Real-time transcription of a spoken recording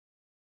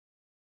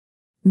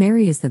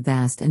Mary is the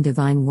vast and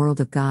divine world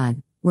of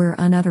God, where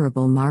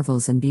unutterable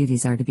marvels and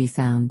beauties are to be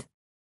found.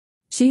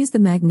 She is the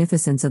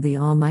magnificence of the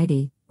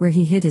Almighty, where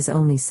He hid His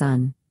only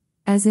Son,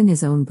 as in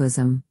His own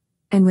bosom,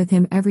 and with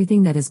Him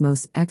everything that is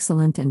most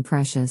excellent and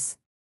precious.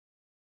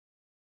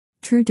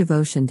 True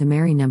devotion to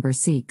Mary. Number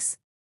 6.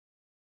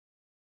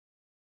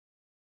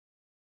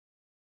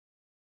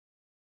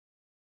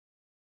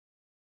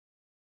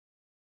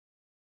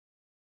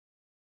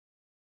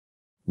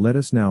 Let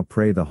us now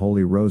pray the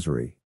Holy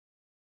Rosary.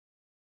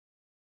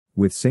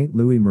 With Saint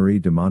Louis Marie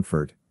de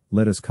Montfort,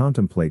 let us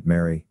contemplate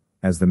Mary,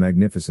 as the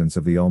magnificence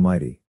of the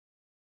Almighty.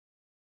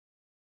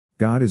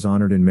 God is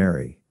honored in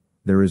Mary.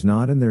 There is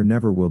not and there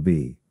never will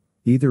be,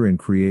 either in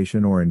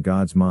creation or in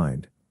God's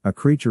mind, a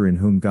creature in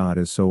whom God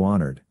is so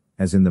honored,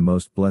 as in the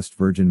most blessed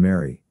Virgin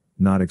Mary,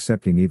 not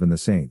excepting even the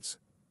saints,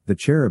 the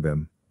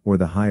cherubim, or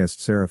the highest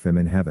seraphim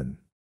in heaven.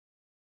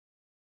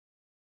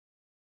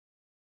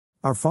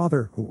 Our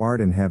Father, who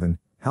art in heaven,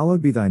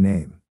 hallowed be thy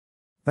name.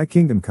 Thy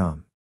kingdom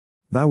come.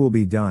 Thy will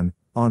be done,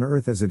 on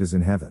earth as it is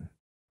in heaven.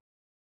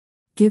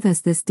 Give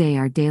us this day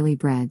our daily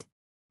bread.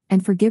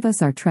 And forgive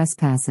us our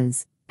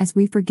trespasses, as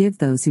we forgive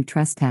those who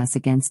trespass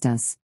against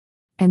us.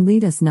 And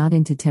lead us not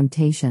into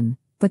temptation,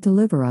 but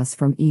deliver us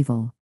from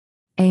evil.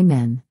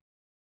 Amen.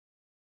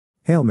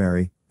 Hail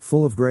Mary,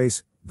 full of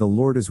grace, the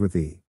Lord is with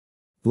thee.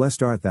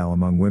 Blessed art thou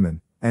among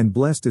women, and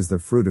blessed is the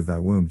fruit of thy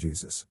womb,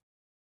 Jesus.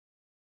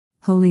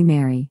 Holy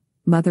Mary,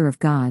 Mother of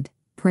God,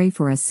 pray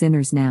for us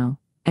sinners now,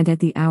 and at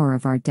the hour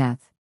of our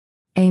death.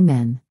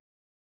 Amen.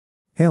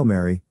 Hail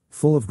Mary,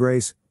 full of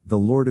grace, the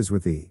Lord is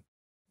with thee.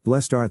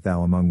 Blessed art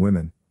thou among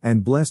women,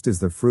 and blessed is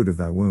the fruit of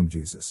thy womb,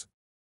 Jesus.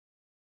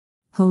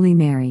 Holy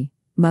Mary,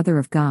 Mother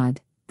of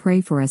God,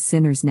 pray for us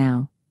sinners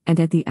now, and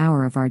at the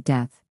hour of our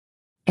death.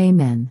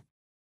 Amen.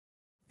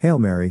 Hail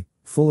Mary,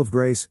 full of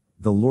grace,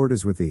 the Lord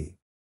is with thee.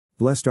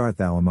 Blessed art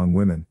thou among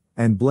women,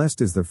 and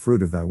blessed is the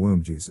fruit of thy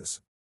womb,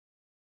 Jesus.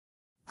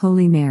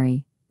 Holy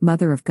Mary,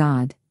 Mother of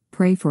God,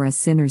 pray for us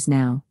sinners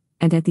now,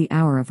 and at the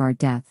hour of our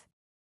death.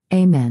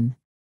 Amen.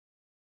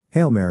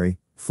 Hail Mary,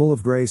 full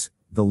of grace,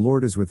 the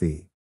Lord is with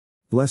thee.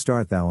 Blessed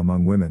art thou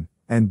among women,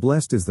 and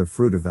blessed is the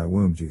fruit of thy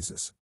womb,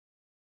 Jesus.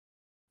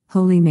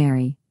 Holy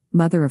Mary,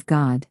 Mother of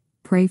God,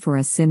 pray for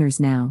us sinners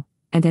now,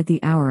 and at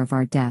the hour of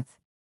our death.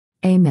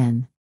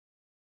 Amen.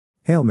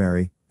 Hail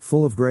Mary,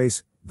 full of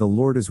grace, the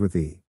Lord is with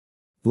thee.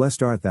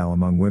 Blessed art thou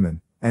among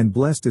women, and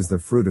blessed is the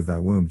fruit of thy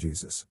womb,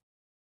 Jesus.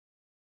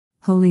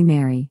 Holy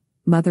Mary,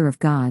 Mother of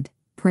God,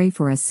 pray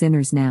for us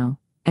sinners now,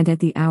 and at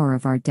the hour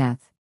of our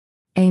death.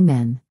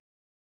 Amen.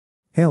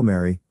 Hail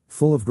Mary,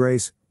 full of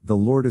grace, the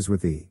Lord is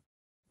with thee.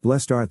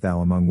 Blessed art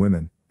thou among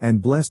women,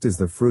 and blessed is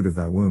the fruit of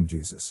thy womb,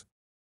 Jesus.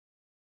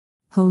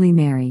 Holy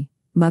Mary,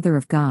 Mother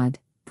of God,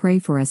 pray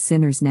for us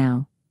sinners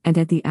now, and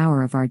at the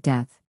hour of our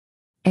death.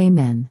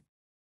 Amen.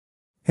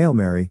 Hail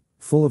Mary,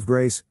 full of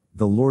grace,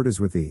 the Lord is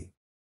with thee.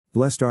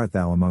 Blessed art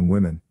thou among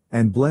women,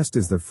 and blessed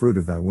is the fruit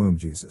of thy womb,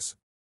 Jesus.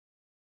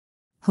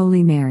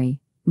 Holy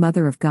Mary,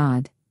 Mother of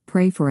God,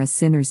 pray for us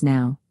sinners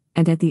now,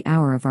 and at the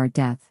hour of our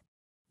death.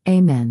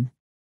 Amen.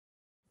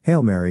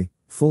 Hail Mary,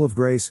 full of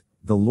grace,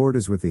 the Lord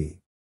is with thee.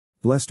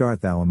 Blessed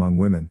art thou among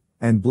women,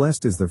 and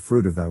blessed is the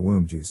fruit of thy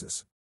womb,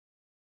 Jesus.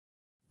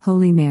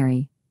 Holy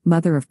Mary,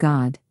 Mother of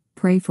God,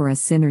 pray for us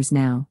sinners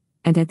now,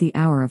 and at the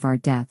hour of our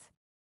death.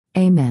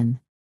 Amen.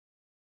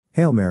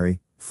 Hail Mary,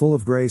 full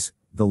of grace,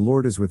 the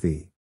Lord is with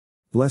thee.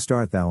 Blessed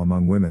art thou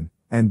among women,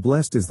 and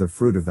blessed is the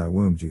fruit of thy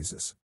womb,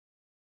 Jesus.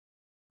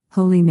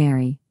 Holy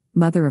Mary,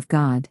 Mother of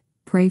God,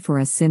 pray for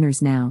us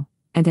sinners now,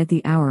 and at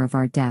the hour of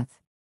our death.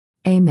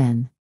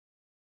 Amen.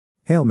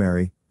 Hail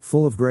Mary,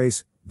 full of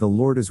grace, the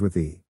Lord is with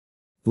thee.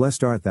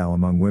 Blessed art thou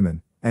among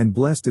women, and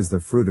blessed is the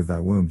fruit of thy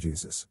womb,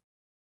 Jesus.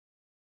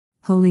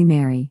 Holy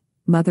Mary,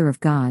 Mother of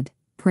God,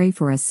 pray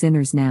for us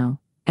sinners now,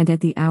 and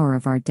at the hour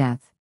of our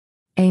death.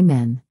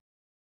 Amen.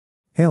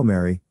 Hail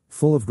Mary,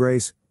 full of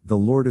grace, the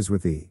Lord is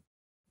with thee.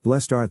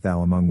 Blessed art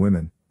thou among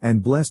women,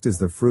 and blessed is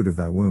the fruit of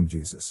thy womb,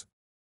 Jesus.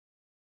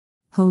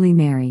 Holy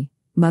Mary,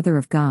 Mother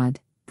of God,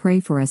 pray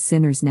for us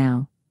sinners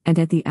now, and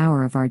at the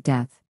hour of our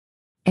death.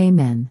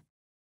 Amen.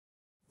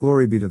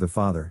 Glory be to the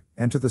Father,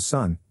 and to the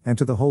Son, and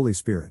to the Holy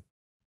Spirit.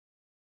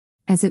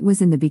 As it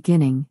was in the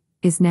beginning,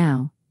 is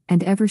now,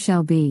 and ever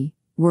shall be,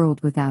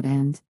 world without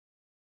end.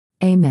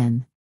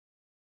 Amen.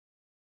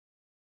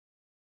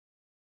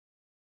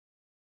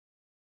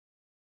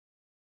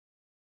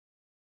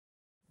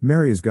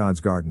 Mary is God's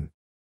garden.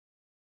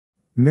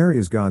 Mary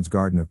is God's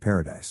garden of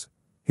paradise,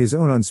 His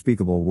own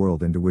unspeakable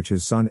world into which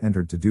His Son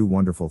entered to do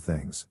wonderful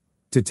things,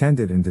 to tend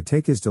it and to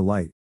take His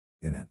delight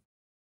in it.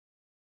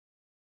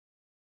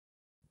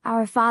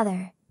 Our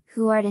Father,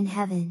 who art in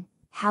heaven,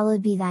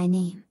 hallowed be thy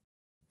name.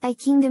 Thy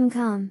kingdom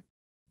come.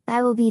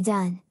 Thy will be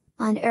done,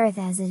 on earth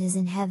as it is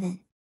in heaven.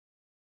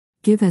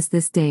 Give us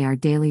this day our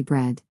daily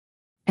bread.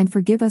 And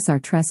forgive us our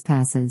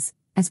trespasses,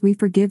 as we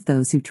forgive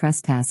those who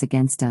trespass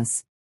against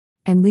us.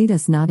 And lead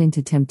us not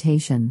into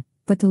temptation,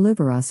 but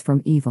deliver us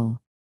from evil.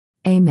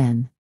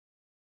 Amen.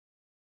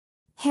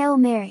 Hail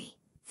Mary,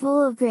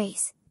 full of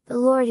grace, the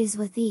Lord is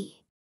with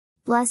thee.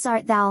 Blessed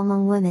art thou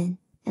among women,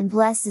 and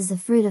blessed is the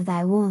fruit of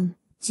thy womb,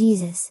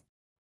 Jesus.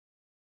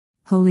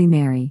 Holy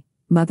Mary,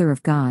 Mother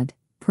of God,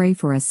 pray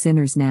for us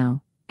sinners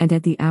now, and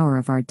at the hour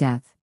of our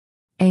death.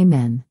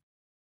 Amen.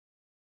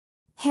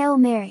 Hail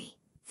Mary,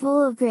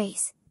 full of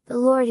grace, the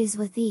Lord is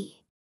with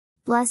thee.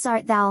 Blessed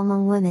art thou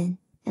among women,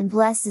 and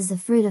blessed is the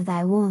fruit of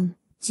thy womb,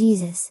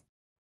 Jesus.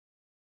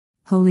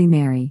 Holy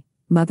Mary,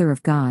 Mother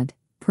of God,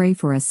 pray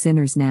for us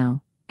sinners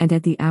now, and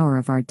at the hour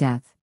of our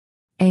death.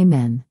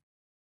 Amen.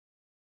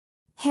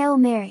 Hail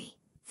Mary,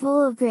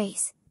 full of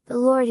grace, the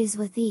Lord is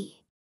with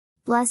thee.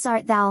 Blessed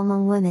art thou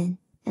among women,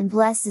 and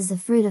blessed is the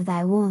fruit of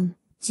thy womb,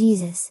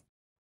 Jesus.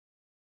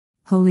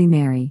 Holy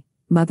Mary,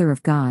 Mother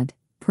of God,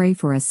 pray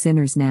for us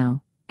sinners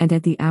now, and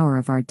at the hour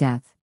of our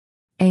death.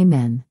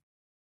 Amen.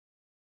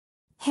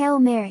 Hail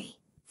Mary,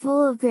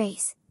 full of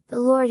grace, the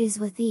Lord is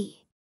with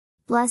thee.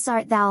 Blessed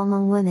art thou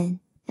among women,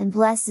 and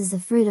blessed is the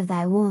fruit of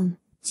thy womb,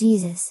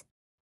 Jesus.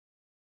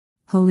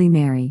 Holy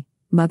Mary,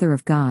 Mother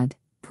of God,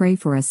 pray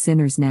for us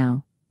sinners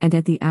now, and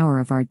at the hour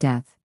of our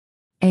death.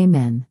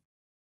 Amen.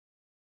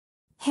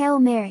 Hail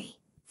Mary,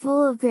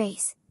 full of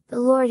grace, the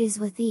Lord is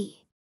with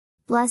thee.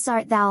 Blessed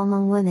art thou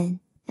among women,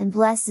 and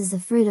blessed is the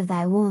fruit of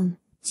thy womb,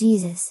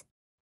 Jesus.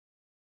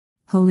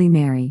 Holy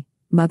Mary,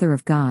 Mother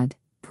of God,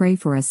 pray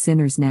for us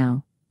sinners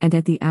now, and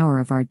at the hour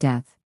of our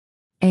death.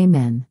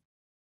 Amen.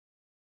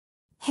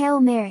 Hail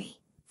Mary,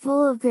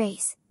 full of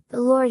grace,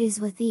 the Lord is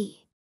with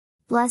thee.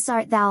 Blessed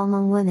art thou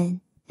among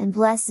women, and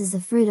blessed is the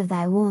fruit of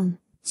thy womb,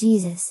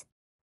 Jesus.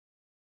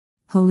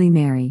 Holy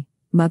Mary,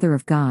 Mother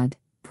of God,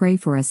 pray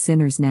for us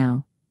sinners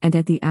now, and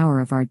at the hour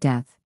of our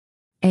death.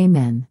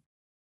 Amen.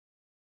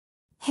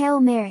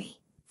 Hail Mary,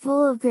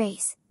 full of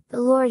grace,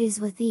 the Lord is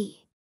with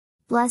thee.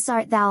 Blessed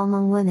art thou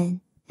among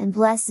women, and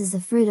blessed is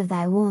the fruit of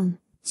thy womb,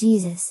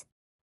 Jesus.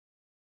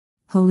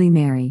 Holy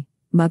Mary,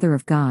 Mother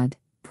of God,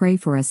 pray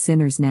for us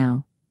sinners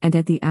now, and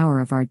at the hour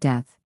of our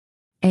death.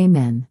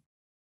 Amen.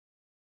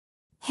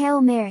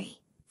 Hail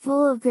Mary,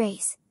 full of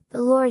grace,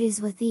 the Lord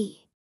is with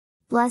thee.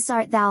 Blessed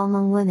art thou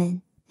among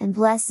women, and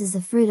blessed is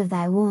the fruit of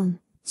thy womb,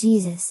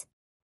 Jesus.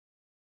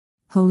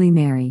 Holy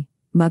Mary,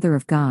 Mother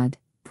of God,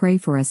 pray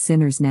for us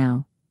sinners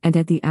now, and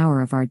at the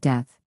hour of our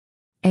death.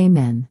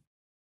 Amen.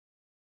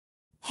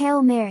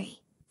 Hail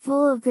Mary,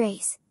 full of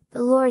grace,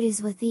 the Lord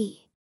is with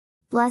thee.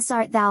 Blessed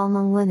art thou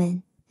among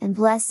women, and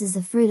blessed is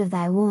the fruit of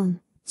thy womb,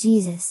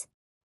 Jesus.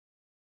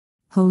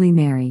 Holy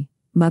Mary,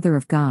 Mother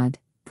of God,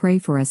 pray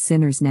for us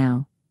sinners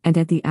now, and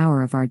at the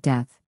hour of our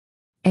death.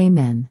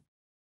 Amen.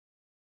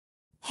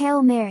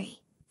 Hail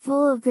Mary,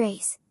 full of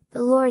grace,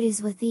 the Lord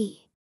is with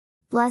thee.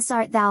 Blessed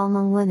art thou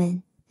among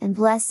women, and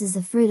blessed is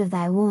the fruit of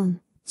thy womb,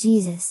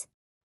 Jesus.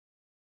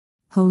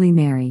 Holy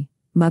Mary,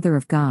 Mother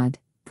of God,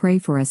 pray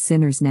for us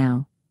sinners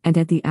now, and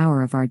at the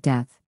hour of our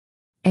death.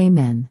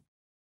 Amen.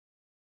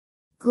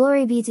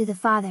 Glory be to the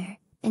Father,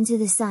 and to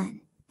the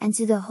Son, and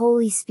to the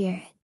Holy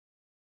Spirit.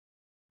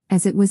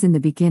 As it was in the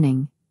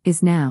beginning,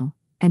 is now,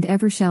 and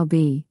ever shall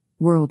be,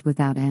 world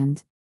without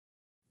end.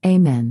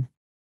 Amen.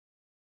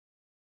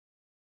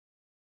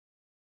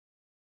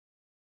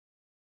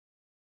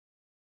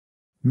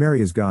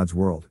 Mary is God's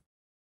world.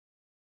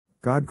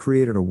 God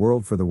created a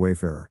world for the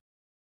wayfarer.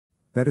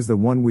 That is the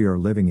one we are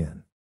living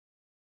in.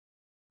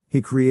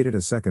 He created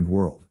a second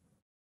world.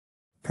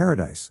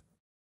 Paradise.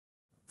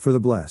 For the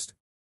blessed.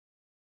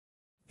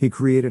 He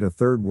created a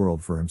third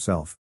world for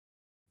himself,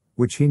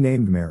 which he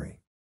named Mary.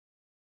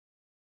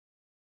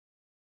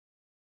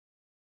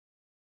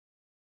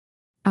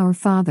 Our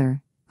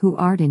Father, who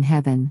art in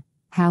heaven,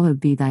 hallowed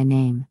be thy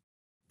name.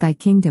 Thy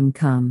kingdom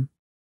come.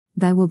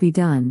 Thy will be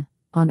done,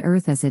 on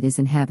earth as it is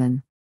in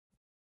heaven.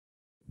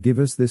 Give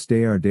us this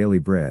day our daily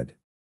bread.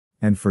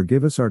 And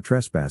forgive us our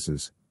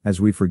trespasses, as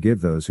we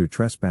forgive those who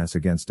trespass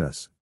against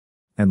us.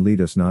 And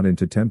lead us not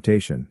into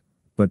temptation,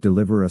 but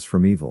deliver us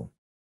from evil.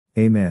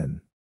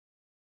 Amen.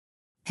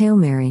 Hail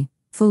Mary,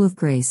 full of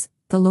grace,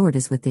 the Lord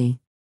is with thee.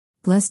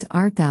 Blessed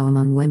art thou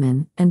among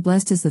women, and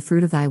blessed is the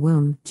fruit of thy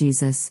womb,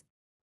 Jesus.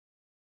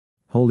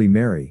 Holy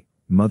Mary,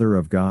 Mother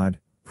of God,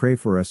 pray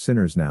for us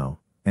sinners now,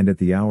 and at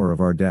the hour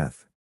of our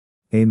death.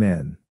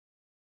 Amen.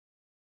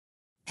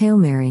 Hail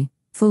Mary,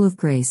 full of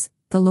grace,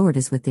 the Lord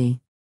is with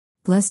thee.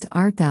 Blessed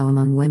art thou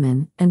among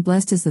women, and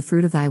blessed is the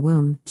fruit of thy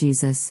womb,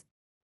 Jesus.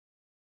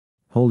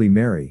 Holy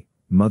Mary,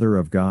 Mother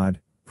of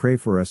God, pray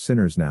for us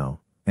sinners now,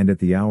 and at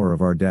the hour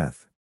of our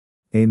death.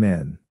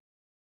 Amen.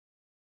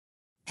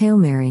 Hail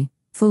Mary,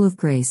 full of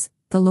grace,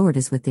 the Lord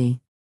is with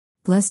thee.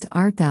 Blessed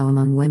art thou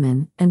among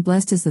women, and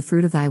blessed is the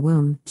fruit of thy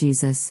womb,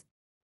 Jesus.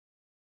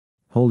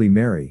 Holy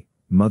Mary,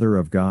 Mother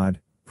of God,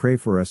 pray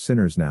for us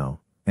sinners now,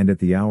 and at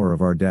the hour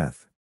of our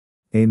death.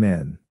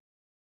 Amen.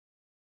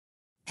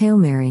 Hail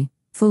Mary,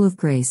 full of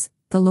grace,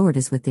 the Lord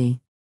is with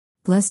thee.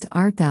 Blessed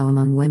art thou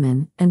among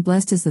women, and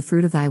blessed is the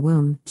fruit of thy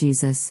womb,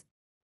 Jesus.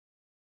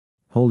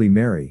 Holy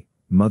Mary,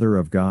 Mother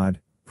of God,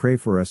 pray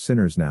for us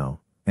sinners now,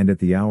 and at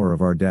the hour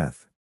of our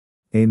death.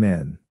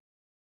 Amen.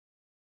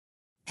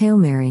 Hail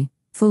Mary,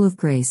 full of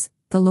grace,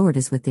 the Lord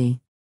is with thee.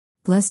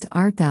 Blessed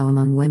art thou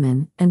among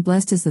women, and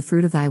blessed is the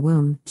fruit of thy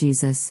womb,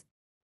 Jesus.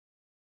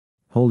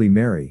 Holy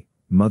Mary,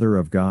 Mother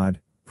of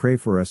God, pray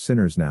for us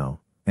sinners now,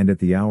 and at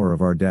the hour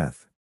of our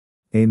death.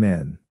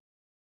 Amen.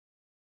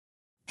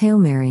 Hail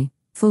Mary,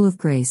 full of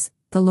grace,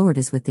 the Lord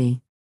is with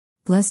thee.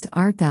 Blessed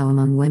art thou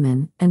among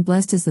women, and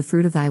blessed is the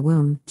fruit of thy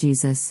womb,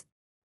 Jesus.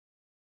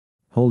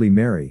 Holy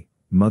Mary,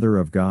 Mother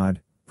of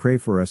God, pray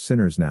for us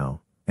sinners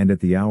now, and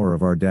at the hour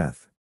of our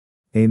death.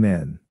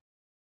 Amen.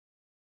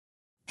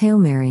 Hail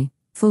Mary,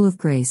 full of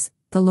grace,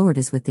 the Lord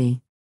is with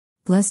thee.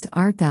 Blessed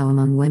art thou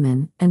among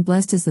women, and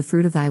blessed is the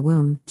fruit of thy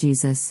womb,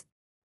 Jesus.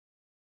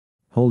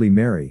 Holy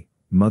Mary,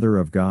 Mother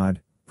of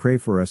God, pray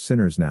for us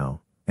sinners now,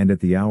 and at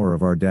the hour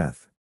of our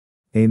death.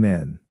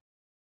 Amen.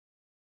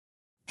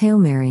 Hail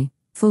Mary,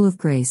 full of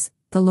grace,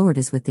 the Lord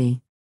is with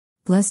thee.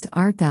 Blessed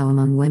art thou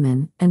among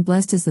women, and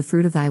blessed is the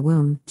fruit of thy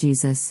womb,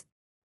 Jesus.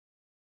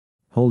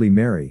 Holy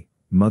Mary,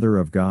 Mother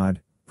of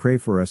God, pray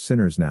for us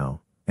sinners now,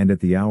 and at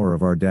the hour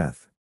of our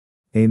death.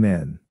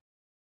 Amen.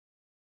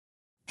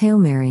 Hail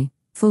Mary,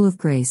 full of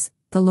grace,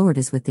 the Lord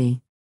is with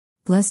thee.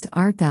 Blessed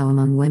art thou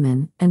among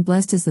women, and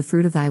blessed is the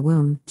fruit of thy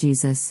womb,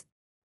 Jesus.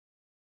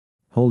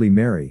 Holy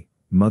Mary,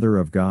 Mother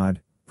of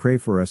God, pray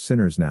for us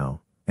sinners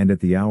now, and at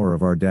the hour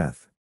of our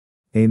death.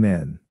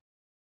 Amen.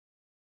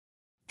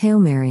 Hail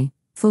Mary,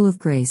 full of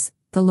grace,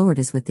 the Lord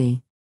is with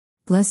thee.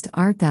 Blessed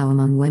art thou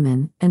among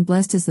women, and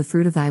blessed is the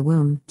fruit of thy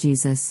womb,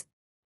 Jesus.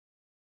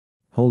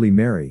 Holy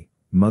Mary,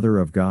 Mother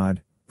of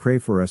God, pray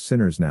for us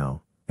sinners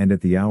now, and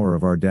at the hour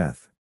of our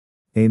death.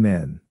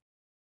 Amen.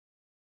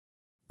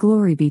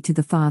 Glory be to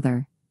the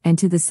Father, and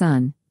to the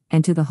Son,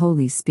 and to the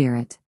Holy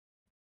Spirit.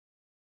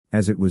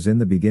 As it was in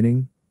the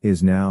beginning,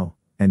 is now,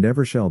 and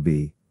ever shall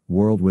be,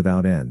 world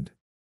without end.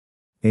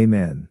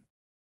 Amen.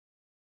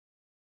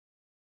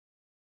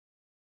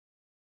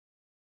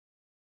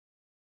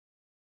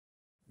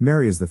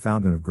 Mary is the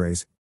fountain of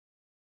grace.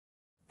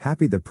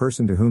 Happy the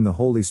person to whom the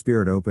Holy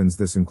Spirit opens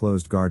this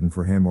enclosed garden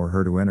for him or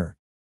her to enter,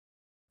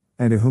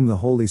 and to whom the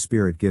Holy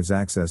Spirit gives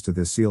access to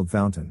this sealed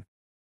fountain,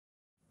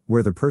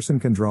 where the person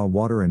can draw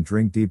water and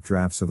drink deep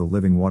draughts of the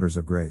living waters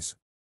of grace.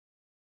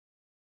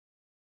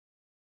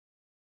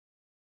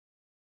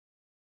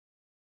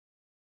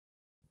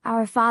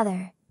 Our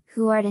Father,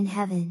 who art in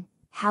heaven,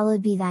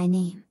 hallowed be thy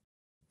name.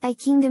 Thy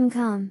kingdom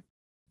come.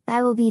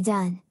 Thy will be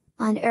done,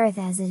 on earth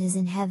as it is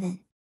in heaven.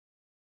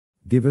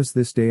 Give us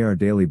this day our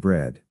daily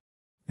bread.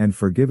 And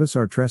forgive us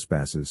our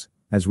trespasses,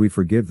 as we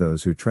forgive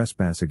those who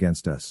trespass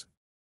against us.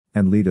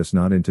 And lead us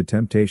not into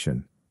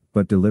temptation,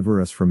 but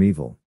deliver us from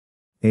evil.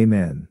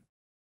 Amen.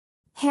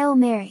 Hail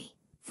Mary,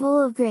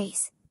 full of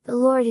grace, the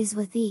Lord is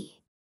with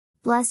thee.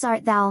 Blessed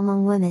art thou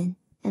among women,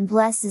 and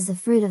blessed is the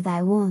fruit of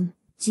thy womb,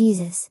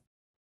 Jesus.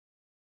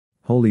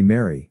 Holy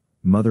Mary,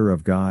 Mother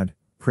of God,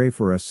 pray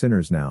for us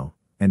sinners now,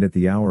 and at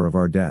the hour of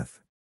our death.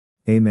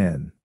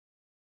 Amen.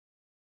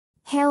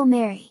 Hail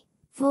Mary,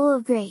 full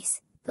of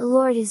grace, the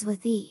Lord is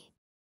with thee.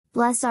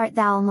 Blessed art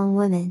thou among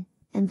women,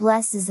 and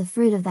blessed is the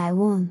fruit of thy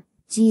womb,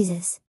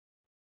 Jesus.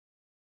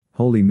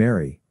 Holy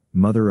Mary,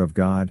 Mother of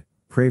God,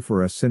 pray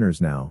for us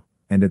sinners now,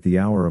 and at the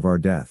hour of our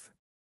death.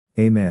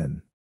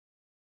 Amen.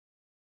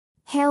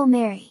 Hail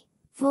Mary,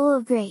 full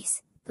of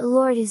grace, the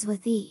Lord is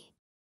with thee.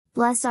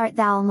 Blessed art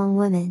thou among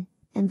women,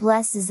 and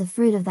blessed is the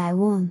fruit of thy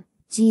womb,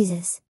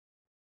 Jesus.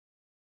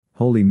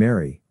 Holy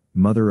Mary,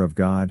 Mother of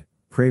God,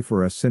 pray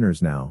for us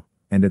sinners now,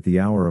 and at the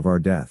hour of our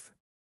death.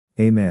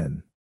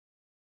 Amen.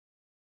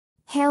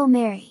 Hail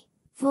Mary,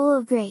 full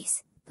of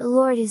grace, the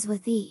Lord is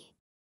with thee.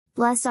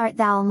 Blessed art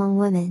thou among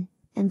women,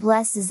 and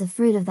blessed is the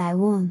fruit of thy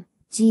womb,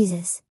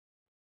 Jesus.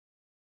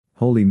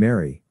 Holy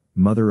Mary,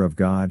 Mother of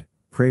God,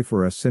 pray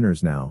for us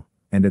sinners now,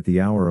 and at the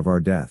hour of our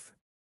death.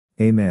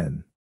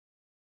 Amen.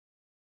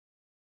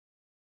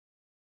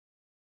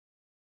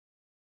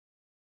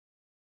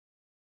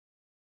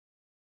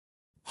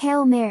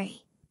 Hail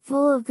Mary,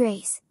 full of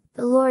grace,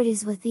 the Lord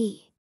is with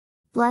thee.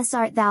 Blessed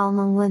art thou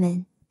among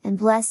women, and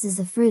blessed is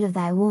the fruit of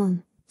thy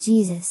womb,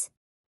 Jesus.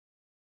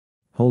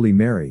 Holy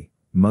Mary,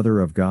 Mother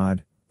of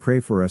God, pray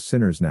for us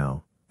sinners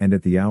now, and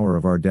at the hour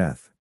of our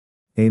death.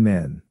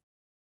 Amen.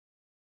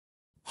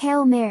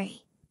 Hail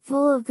Mary,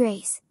 full of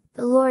grace,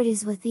 the Lord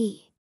is with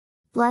thee.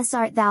 Blessed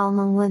art thou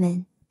among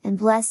women, and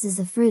blessed is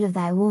the fruit of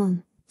thy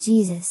womb,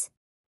 Jesus.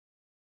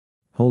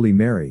 Holy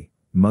Mary,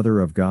 Mother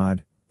of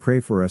God, pray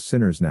for us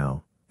sinners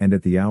now, and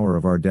at the hour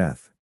of our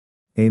death.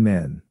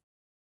 Amen.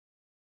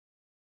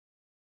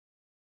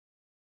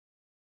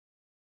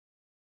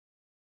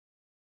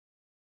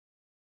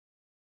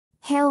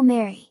 Hail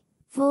Mary,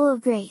 full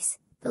of grace,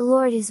 the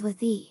Lord is with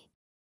thee.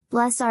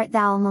 Blessed art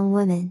thou among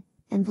women,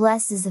 and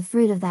blessed is the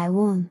fruit of thy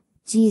womb,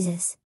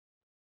 Jesus.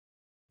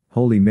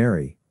 Holy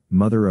Mary,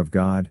 Mother of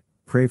God,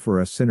 pray for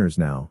us sinners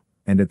now,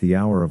 and at the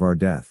hour of our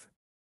death.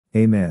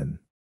 Amen.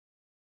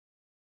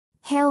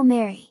 Hail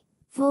Mary,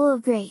 full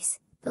of grace,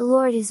 the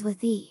Lord is with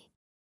thee.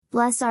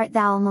 Blessed art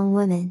thou among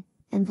women,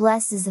 and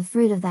blessed is the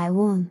fruit of thy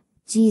womb,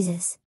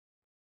 Jesus.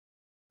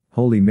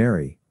 Holy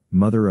Mary,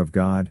 Mother of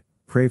God,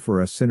 pray for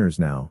us sinners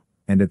now,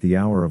 and at the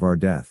hour of our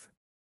death.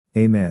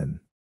 Amen.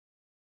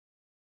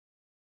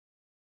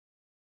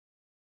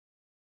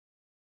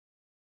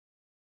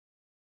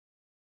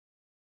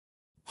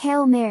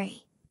 Hail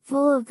Mary,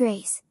 full of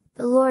grace,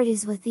 the Lord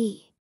is with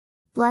thee.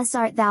 Blessed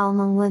art thou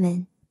among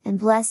women, and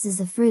blessed is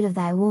the fruit of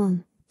thy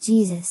womb,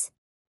 Jesus.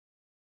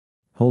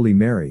 Holy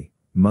Mary,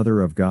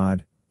 Mother of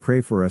God, pray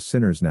for us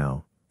sinners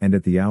now, and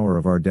at the hour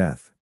of our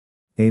death.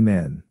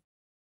 Amen.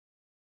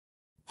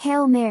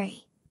 Hail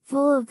Mary,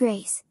 full of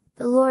grace,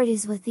 the Lord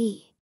is with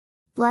thee.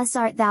 Blessed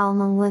art thou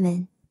among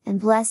women,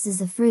 and blessed is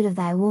the fruit of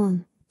thy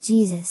womb,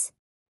 Jesus.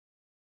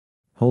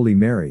 Holy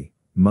Mary,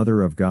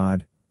 Mother of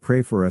God,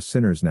 pray for us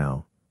sinners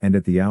now, and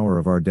at the hour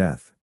of our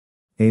death.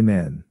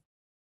 Amen.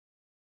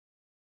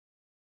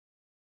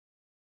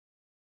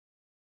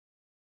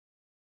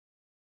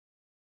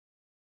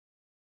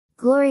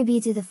 Glory be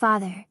to the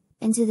Father,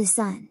 and to the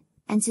Son,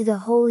 and to the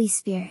Holy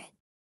Spirit.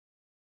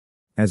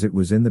 As it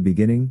was in the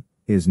beginning,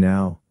 is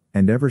now,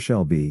 and ever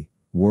shall be,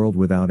 world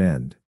without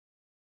end.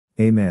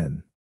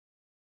 Amen.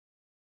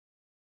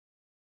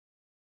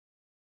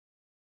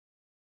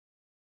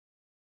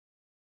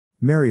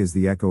 Mary is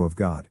the echo of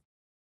God.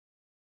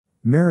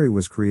 Mary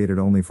was created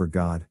only for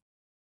God.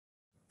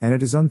 And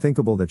it is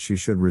unthinkable that she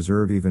should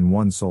reserve even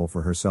one soul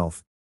for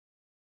herself.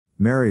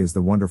 Mary is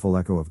the wonderful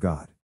echo of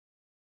God.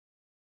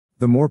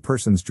 The more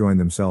persons join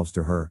themselves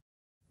to her,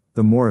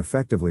 the more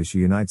effectively she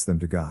unites them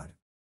to God.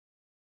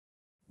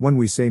 When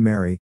we say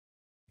Mary,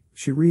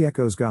 she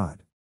re-echoes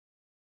God.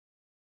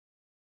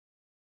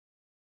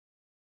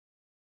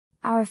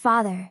 Our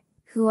Father,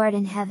 who art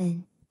in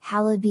heaven,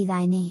 hallowed be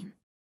thy name.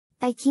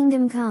 Thy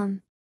kingdom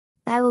come.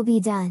 Thy will be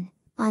done,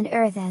 on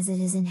earth as it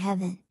is in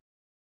heaven.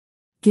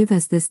 Give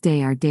us this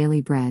day our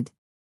daily bread.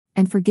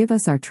 And forgive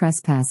us our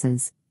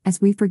trespasses,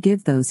 as we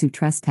forgive those who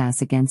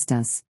trespass against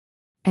us.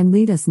 And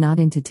lead us not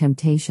into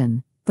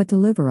temptation, but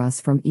deliver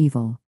us from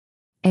evil.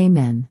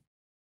 Amen.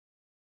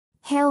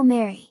 Hail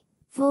Mary,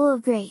 full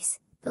of grace,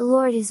 the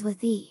Lord is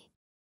with thee.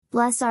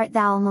 Blessed art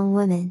thou among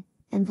women,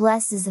 and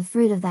blessed is the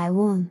fruit of thy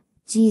womb,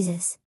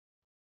 Jesus.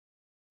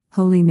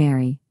 Holy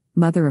Mary,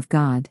 Mother of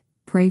God,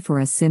 pray for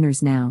us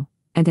sinners now,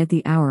 and at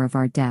the hour of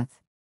our death.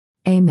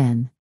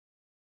 Amen.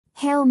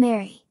 Hail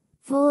Mary,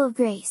 full of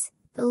grace,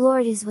 the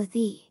Lord is with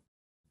thee.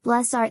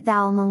 Blessed art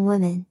thou among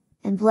women,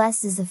 and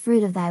blessed is the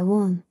fruit of thy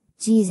womb,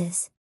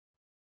 Jesus.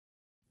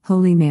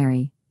 Holy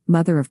Mary,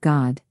 Mother of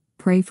God,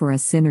 pray for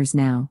us sinners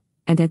now,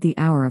 and at the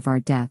hour of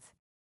our death.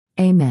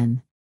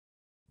 Amen.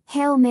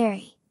 Hail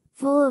Mary,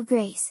 full of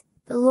grace,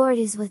 the Lord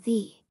is with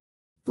thee.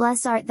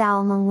 Blessed art thou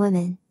among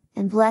women,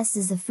 and blessed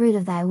is the fruit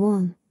of thy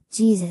womb,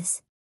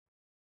 Jesus.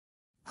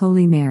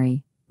 Holy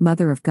Mary,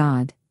 Mother of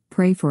God,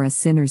 pray for us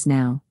sinners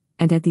now,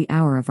 and at the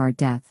hour of our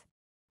death.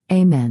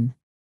 Amen.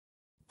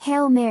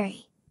 Hail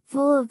Mary,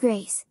 full of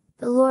grace,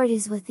 the Lord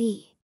is with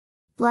thee.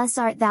 Blessed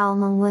art thou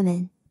among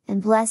women,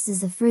 and blessed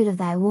is the fruit of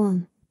thy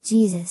womb,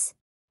 Jesus.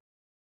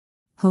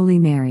 Holy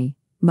Mary,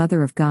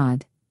 Mother of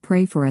God,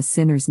 pray for us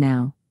sinners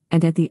now,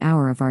 and at the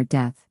hour of our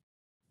death.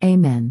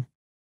 Amen.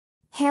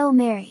 Hail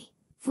Mary,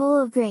 full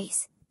of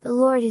grace, the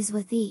Lord is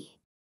with thee.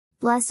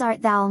 Blessed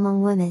art thou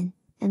among women,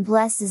 and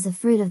blessed is the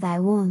fruit of thy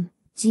womb,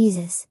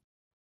 Jesus.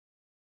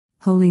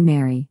 Holy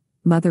Mary,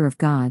 Mother of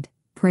God,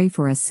 pray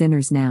for us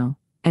sinners now,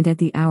 and at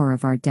the hour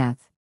of our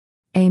death.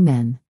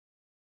 Amen.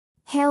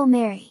 Hail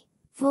Mary,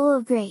 full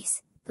of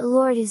grace, the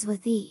Lord is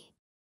with thee.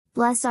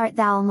 Blessed art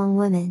thou among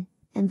women,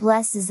 and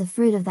blessed is the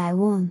fruit of thy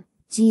womb,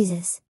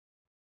 Jesus.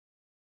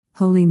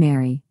 Holy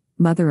Mary,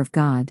 Mother of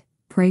God,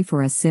 pray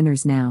for us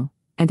sinners now,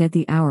 and at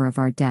the hour of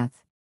our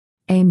death.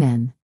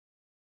 Amen.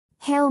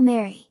 Hail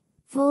Mary,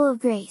 full of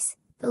grace,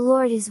 the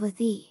Lord is with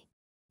thee.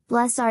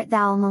 Blessed art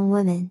thou among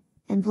women,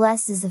 and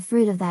blessed is the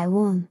fruit of thy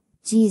womb,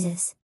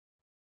 Jesus.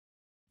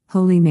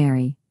 Holy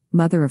Mary,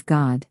 Mother of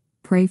God,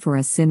 pray for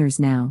us sinners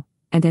now,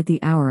 and at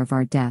the hour of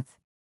our death.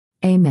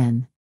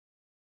 Amen.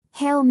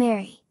 Hail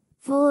Mary,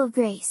 full of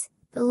grace,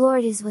 the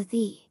Lord is with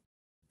thee.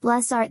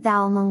 Blessed art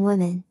thou among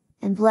women,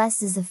 and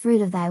blessed is the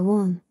fruit of thy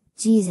womb,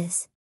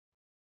 Jesus.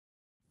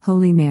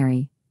 Holy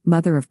Mary,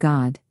 Mother of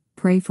God,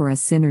 pray for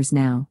us sinners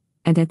now,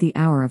 and at the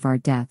hour of our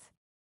death.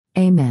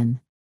 Amen.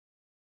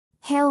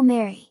 Hail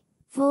Mary,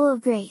 full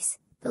of grace,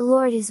 the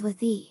Lord is with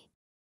thee.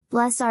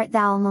 Blessed art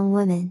thou among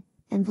women,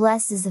 and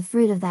blessed is the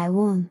fruit of thy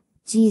womb,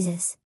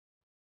 Jesus.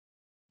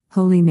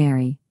 Holy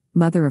Mary,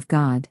 Mother of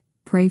God,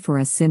 pray for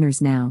us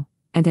sinners now,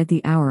 and at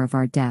the hour of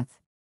our death.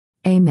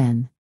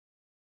 Amen.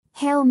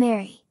 Hail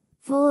Mary,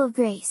 full of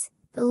grace,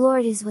 the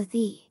Lord is with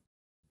thee.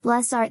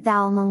 Blessed art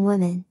thou among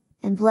women,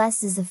 and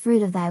blessed is the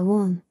fruit of thy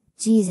womb,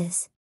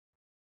 Jesus.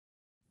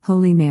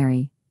 Holy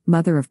Mary,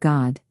 Mother of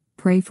God,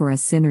 pray for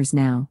us sinners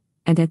now,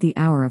 and at the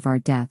hour of our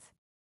death.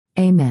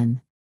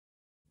 Amen.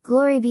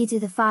 Glory be to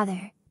the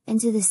Father, and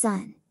to the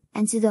Son,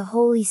 and to the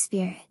Holy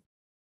Spirit.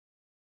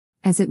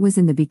 As it was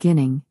in the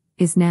beginning,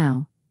 is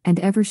now, and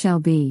ever shall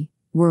be,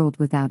 world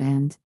without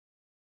end.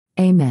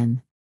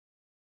 Amen.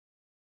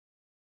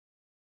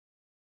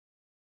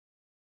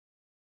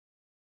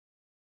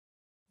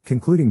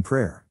 Concluding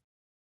prayer.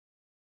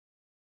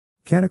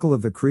 Canticle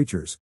of the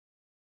Creatures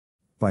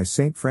by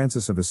Saint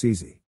Francis of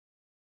Assisi.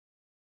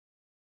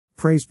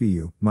 Praised be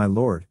you, my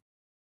Lord,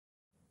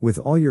 with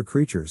all your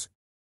creatures,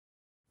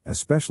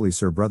 especially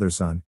Sir Brother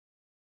Sun,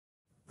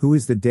 who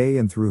is the day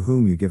and through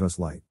whom you give us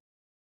light.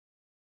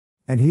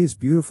 And he is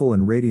beautiful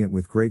and radiant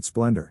with great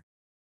splendor,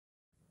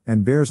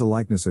 and bears a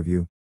likeness of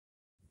you,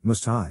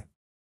 Most High.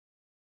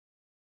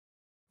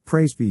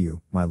 Praise be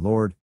you, my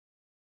Lord,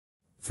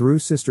 through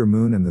sister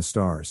moon and the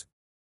stars.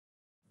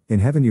 In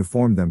heaven you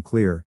formed them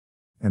clear,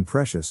 and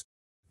precious,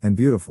 and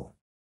beautiful.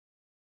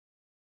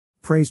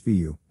 Praise be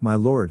you, my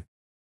Lord,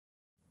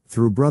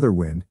 through brother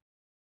wind,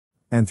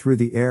 and through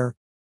the air,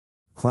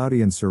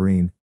 cloudy and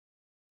serene,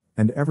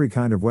 and every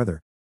kind of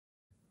weather,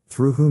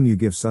 through whom you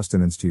give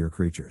sustenance to your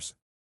creatures.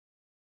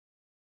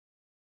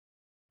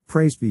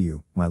 Praise be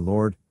you, my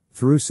Lord,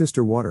 through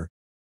sister water,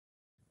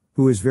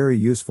 who is very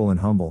useful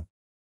and humble,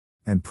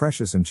 and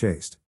precious and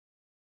chaste.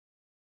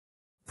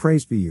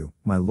 Praise be you,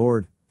 my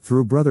Lord,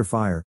 through brother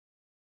fire,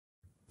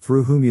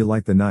 through whom you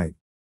light the night,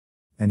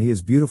 and he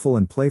is beautiful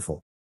and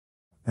playful,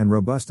 and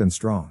robust and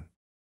strong.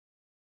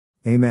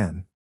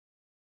 Amen.